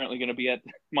 who's apparently going to be at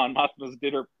Mon Mothma's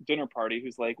dinner party.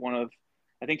 Who's like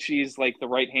I think she's like the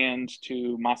right hand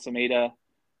to Masameda,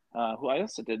 who I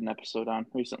also did an episode on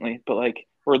recently. But like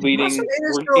we're Masameda's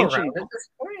we're still inching. around at this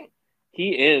point.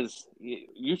 He is.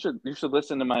 You should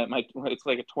listen to my. It's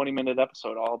like a 20-minute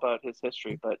episode all about his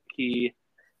history. But he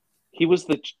was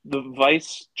the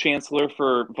vice chancellor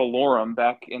for Valorum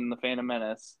back in the Phantom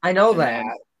Menace. I know that.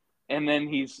 And then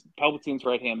he's Palpatine's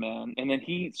right hand man. And then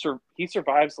he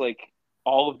survives like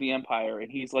all of the Empire, and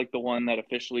he's like the one that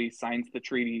officially signs the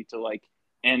treaty to like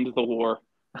end the war.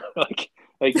 like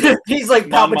he's like,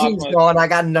 Palpatine's gone. I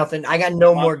got nothing. I got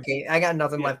no more game. I got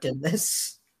nothing Yeah. left in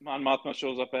this. Mon Mothma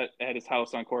shows up at his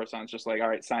house on Coruscant. It's just like, all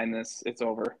right, sign this. It's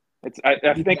over. I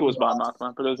think it was Mon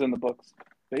Mothma, but it was in the books.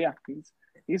 But yeah,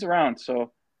 he's around,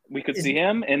 so we could see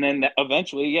him, and then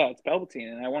eventually, yeah, it's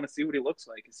Palpatine, and I want to see what he looks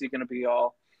like. Is he going to be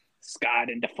all scarred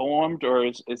and deformed, or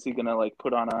is he going to like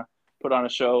put on a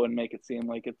show and make it seem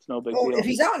like it's no big deal? If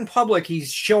he's out in public,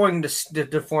 he's showing the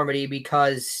deformity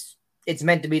because it's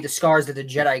meant to be the scars that the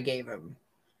Jedi gave him.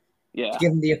 Yeah, to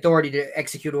give him the authority to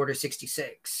execute Order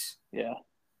 66. Yeah.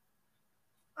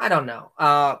 I don't know.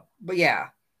 But yeah.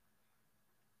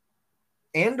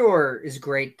 Andor is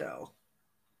great though.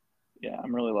 Yeah,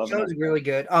 I'm really loving Show's it. really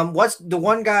good. What's the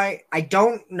one guy? I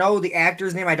don't know the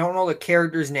actor's name. I don't know the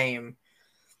character's name.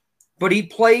 But he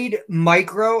played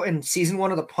Micro in season 1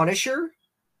 of The Punisher.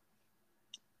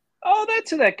 Oh,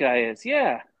 that's who that guy is.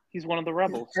 Yeah. He's one of the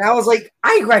rebels. And I was like,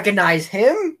 I recognize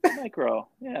him. Micro.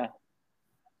 Yeah.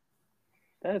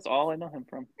 That is all I know him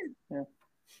from. Yeah.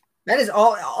 That is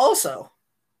all also.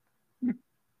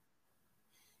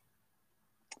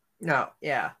 No,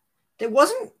 yeah. There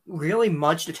wasn't really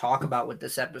much to talk about with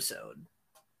this episode.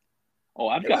 Oh,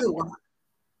 I've got more.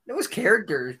 There was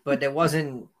characters, but there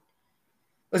wasn't. It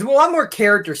was a lot more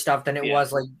character stuff than it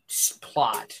was like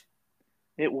plot.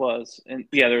 It was, and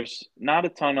yeah, there's not a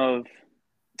ton of.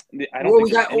 I don't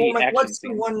think there's any action what's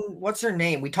scenes. the one? What's her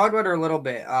name? We talked about her a little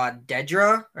bit.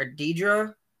 Dedra or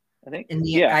Deidre. I think. In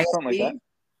the Yeah, ISB? something like that.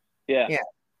 Yeah. Yeah.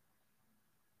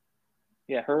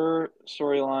 Yeah, her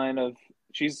storyline of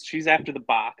she's after the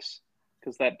box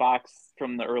because that box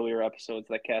from the earlier episodes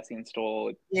that Cassian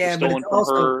stole, was stolen from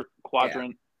her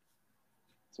quadrant.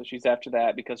 So she's after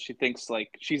that because she thinks like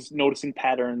she's noticing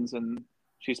patterns and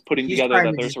she's putting together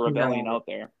that there's a rebellion out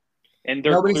there. And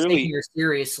they're nobody's clearly taking her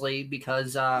seriously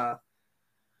because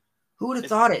who would have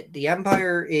thought it? The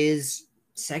Empire is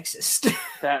sexist.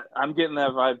 that I'm getting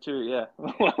that vibe too. Yeah,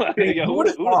 yeah who would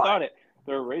have thought it?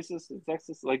 They're racist and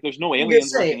sexist. Like there's no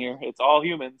aliens working here. It's all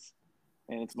humans,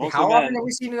 and it's mostly How men. often have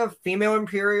we seen a female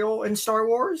Imperial in Star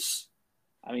Wars?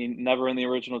 I mean, never in the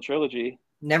original trilogy.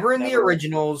 Never in the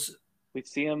originals. We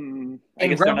see them. I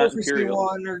guess Rebels, we see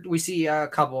one, or we see a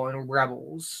couple in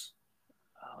Rebels.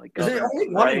 Like is it only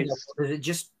one? Or is it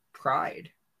just Pride?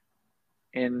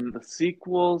 In the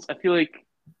sequels, I feel like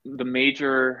the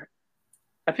major.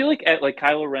 I feel like at like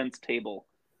Kylo Ren's table.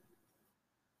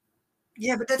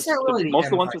 Yeah, but that's not really most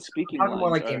of the ones with speaking lines. More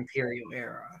like the Imperial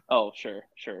era. Oh, sure.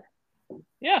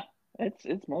 Yeah,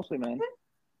 it's mostly men.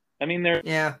 I mean, they're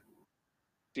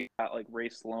got like Ray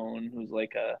Sloan, who's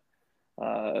like a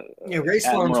Ray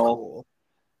Sloan's cool.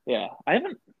 Yeah, I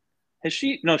haven't. Has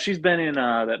she? No, she's been in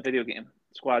that video game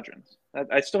Squadrons.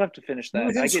 I still have to finish that.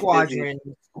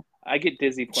 I get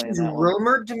dizzy playing that. She's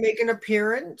rumored to make an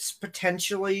appearance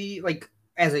potentially, like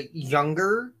as a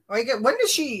younger. Like when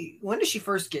does she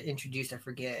first get introduced? I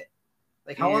forget.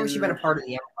 Like how long has she been a part of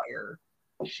the Empire?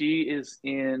 She is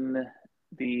in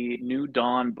the New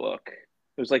Dawn book.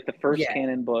 It was like the first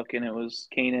canon book, and it was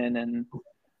Kanan and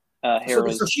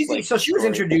Hera's. So she was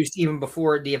introduced even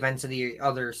before the events of the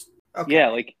others. Okay. Yeah,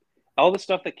 like all the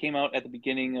stuff that came out at the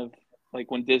beginning of like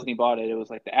when Disney bought it. It was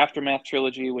like the Aftermath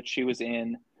trilogy, which she was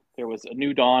in. There was a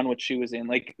New Dawn, which she was in.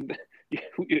 Like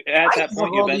at that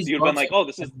point, you'd have been like, "Oh,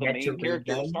 this is the main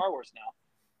character of Star Wars now."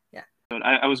 Yeah, But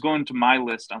I was going to my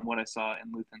list on what I saw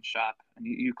in Luthen's shop, and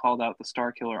you called out the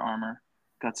Star Killer armor.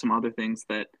 Got some other things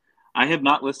that I have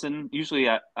not listened. Usually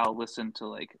I'll listen to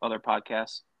like other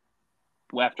podcasts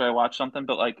after I watch something,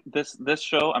 but like this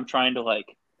show, I'm trying to like,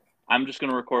 I'm just going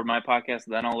to record my podcast,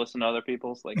 then I'll listen to other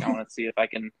people's. Like I want to see if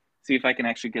I can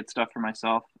actually get stuff for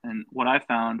myself. And what I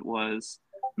found was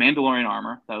Mandalorian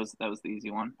armor. That was the easy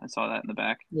one. I saw that in the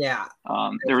back. Yeah.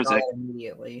 There was a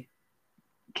immediately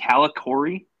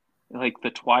Kalikori, like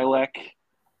the Twi'lek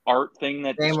art thing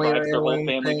that family describes their whole heirloom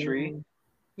family thing. tree.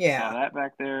 Yeah. Saw that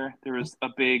back there. There was a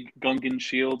big Gungan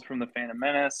shield from the Phantom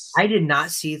Menace. I did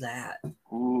not see that.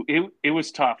 Ooh, it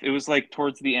was tough. It was like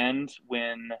towards the end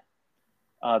when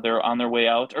they're on their way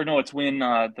out, or no, it's when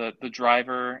the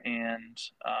driver and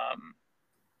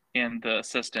the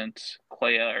assistant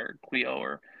Cleo,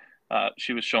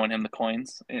 she was showing him the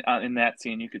coins. In that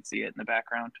scene, you could see it in the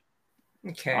background.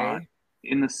 Okay.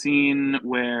 In the scene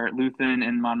where Luthen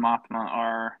and Mon Mothma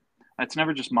are, it's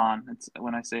never just Mon. It's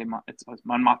when I say Mon, it's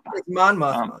Mon Mothma. It's Mon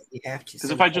Mothma. You have to. Because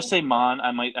if I just say Mon,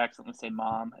 I might accidentally say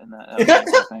Mom, and that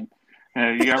was thing.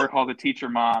 You ever call the teacher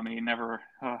Mom, and you never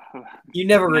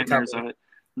recover of it.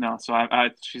 No, so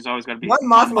she's always got to be. Mon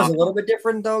Mothma's a little bit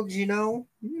different, though. You know.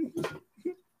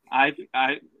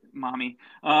 Mommy.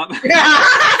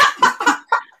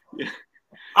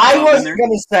 I wasn't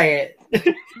gonna say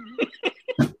it.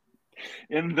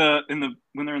 When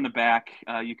they're in the back,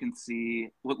 you can see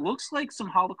what looks like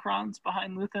some holocrons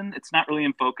behind Luthen. It's not really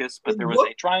in focus, but there was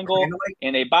a triangle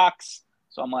and a box.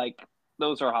 So I'm like,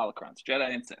 those are holocrons,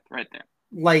 Jedi and Sith, right there.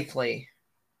 Likely.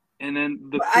 And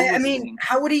then I mean,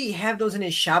 how would he have those in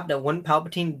his shop? Though, wouldn't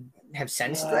Palpatine have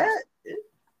sensed that?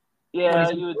 Yeah,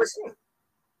 you would.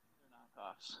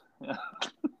 Yeah.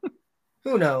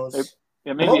 Who knows?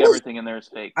 Yeah, maybe everything in there is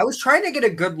fake. I was trying to get a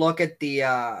good look at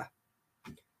the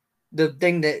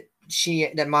thing that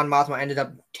Mon Mothma ended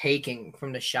up taking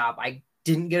from the shop. I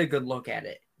didn't get a good look at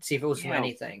it. See if it was from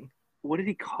anything. What did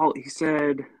he call it? He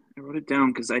said, I wrote it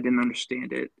down because I didn't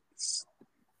understand it.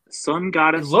 Sun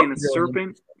goddess and a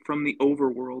serpent from the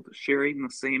overworld sharing the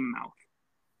same mouth.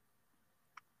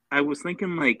 I was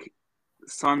thinking like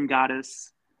sun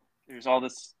goddess. There's all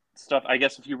this stuff. I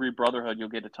guess if you read Brotherhood, you'll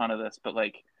get a ton of this. But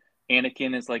like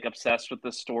Anakin is like obsessed with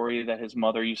the story that his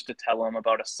mother used to tell him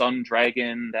about a sun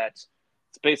dragon. That's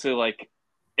it's basically like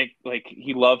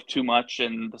he loved too much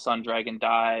and the sun dragon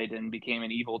died and became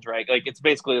an evil dragon. Like it's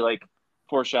basically like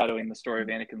foreshadowing the story of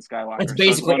Anakin Skywalker. It's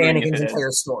basically Anakin's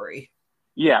entire story.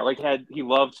 Yeah, like he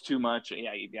loved too much.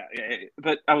 Yeah.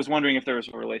 But I was wondering if there was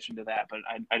a relation to that, but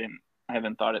I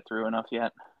haven't thought it through enough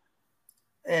yet.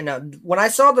 And when I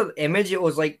saw the image, it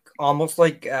was like almost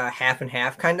like a half and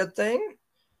half kind of thing.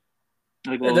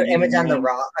 Like the image on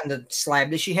the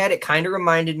slab that she had, it kind of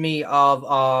reminded me of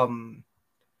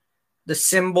the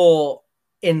symbol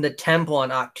in the temple on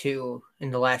Ahch-To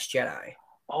in The Last Jedi.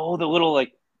 Oh, the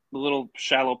little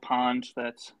shallow pond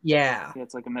that's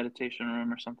it's like a meditation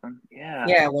room or something.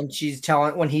 Yeah,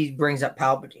 when he brings up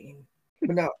Palpatine.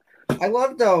 But no, I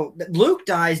love though that Luke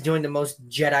dies doing the most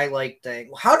Jedi-like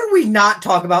thing. How did we not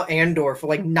talk about Andor for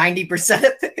like 90%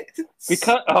 of it?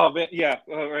 Because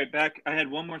right back. I had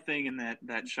one more thing in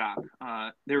that shop.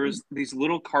 There was these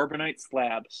little carbonite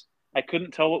slabs. I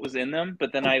couldn't tell what was in them,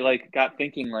 but then I like got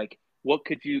thinking like, what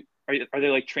could you? Are they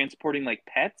like transporting like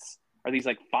pets? Are these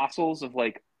like fossils of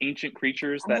like ancient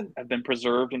creatures that have been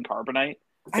preserved in carbonite?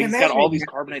 Like, it's got all these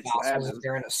carbonite slabs. If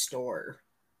they're in a store.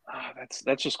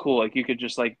 That's just cool. Like you could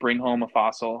just like bring home a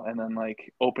fossil and then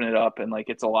like open it up and like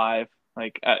it's alive.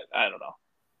 Like I don't know.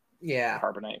 Yeah,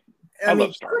 carbonite. I mean,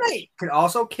 love carbonite could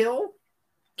also kill,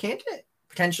 can't it?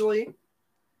 Potentially.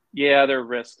 Yeah, there are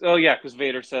risks. Oh yeah, because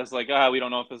Vader says like, we don't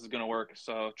know if this is gonna work,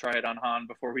 so try it on Han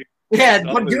before we. Yeah, do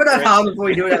it on Han before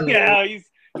we do it on. Yeah,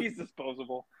 he's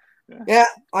disposable. Yeah,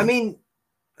 I mean,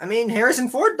 Harrison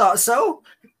Ford thought so.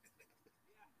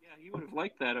 Yeah, he would have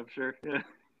liked that, I'm sure. Yeah.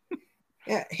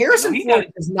 Yeah, Harrison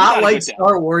Ford does not like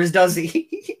Star Wars, does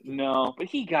he? No, but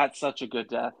he got such a good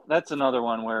death. That's another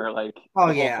one where, like, the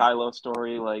whole Kylo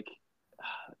story, like,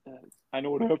 I know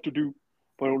what I have to do,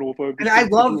 but I don't know if I have to. And I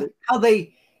love how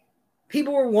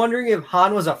people were wondering if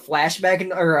Han was a flashback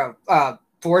or a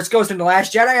Force Ghost in The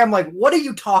Last Jedi. I'm like, what are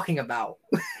you talking about?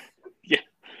 Yeah.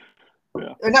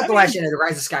 Or not The Last Jedi, The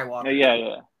Rise of Skywalker.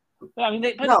 Yeah. I mean,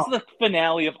 it's the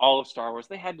finale of all of Star Wars.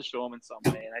 They had to show him in some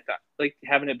way, and I thought, like,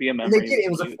 having it be a memory.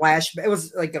 It was a flashback. It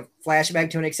was like a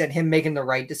flashback to an extent, him making the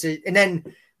right decision, and then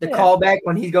the callback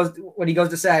when he goes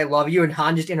to say "I love you," and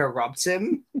Han just interrupts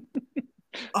him.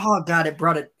 Oh God, it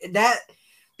brought it.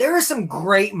 There are some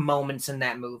great moments in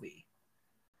that movie.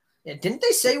 Yeah, didn't they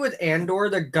say with Andor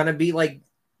they're gonna be like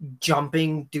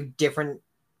jumping to different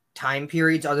time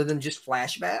periods other than just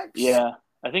flashbacks. Yeah,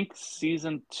 I think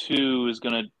season 2 is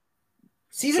gonna.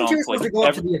 Season 2 is supposed to go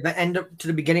up to the end to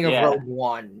the beginning of Rogue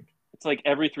One. It's like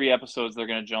every 3 episodes they're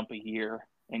gonna jump a year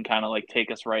and kind of like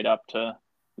take us right up to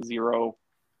Zero.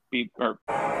 Hello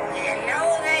there.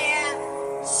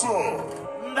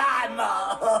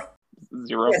 Mama.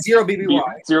 Zero BBY.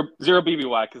 Zero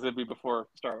BBY, because it'd be before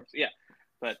Star Wars. Yeah,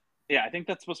 but yeah, I think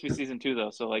that's supposed to be season 2 though.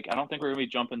 So like, I don't think we're gonna be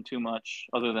jumping too much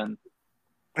other than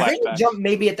flashbacks. I think we jump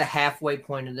maybe at the halfway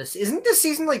point of this. Isn't this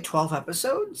season like 12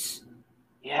 episodes?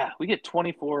 Yeah, we get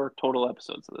 24 total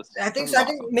episodes of this. I think so. Awesome. I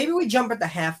think maybe we jump at the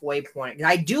halfway point.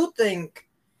 I don't think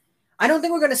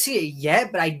we're going to see it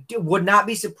yet, but I would not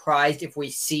be surprised if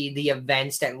we see the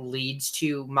events that leads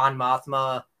to Mon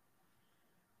Mothma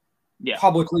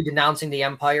publicly denouncing the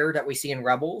Empire that we see in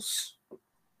Rebels,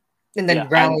 and then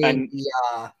rallying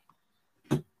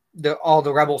all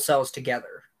the Rebel cells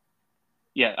together.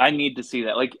 Yeah, I need to see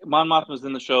that. Like, Mon Mothma's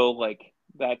in the show, like,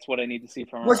 that's what I need to see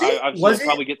from her. I'll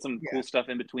probably get some cool stuff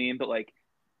in between, but like,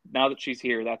 now that she's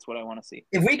here, that's what I want to see.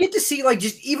 If we get to see, like,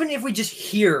 even if we just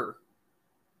hear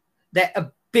that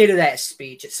a bit of that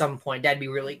speech at some point, that'd be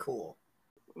really cool.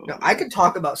 No, I could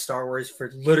talk about Star Wars for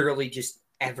literally just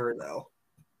ever, though.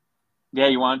 Yeah,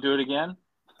 you want to do it again?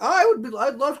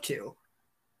 I'd love to.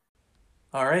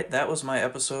 All right, that was my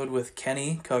episode with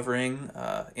Kenny covering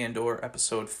Andor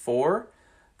episode 4.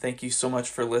 Thank you so much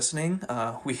for listening.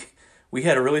 We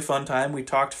had a really fun time. We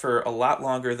talked for a lot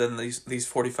longer than these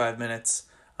 45 minutes.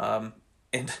 And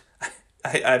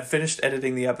I finished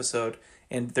editing the episode,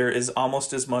 and there is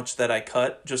almost as much that I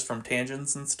cut just from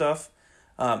tangents and stuff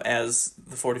as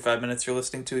the 45 minutes you're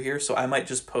listening to here. So I might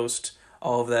just post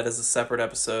all of that as a separate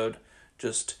episode,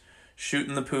 just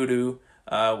shooting the poodoo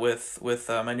with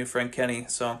my new friend Kenny.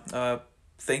 So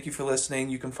thank you for listening.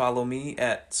 You can follow me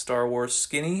at Star Wars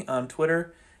Skinny on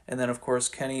Twitter. And then, of course,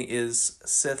 Kenny is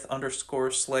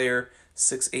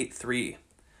Sith_Slayer683.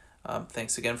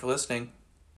 Thanks again for listening.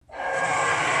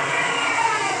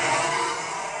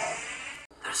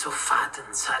 They're so fat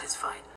and satisfied.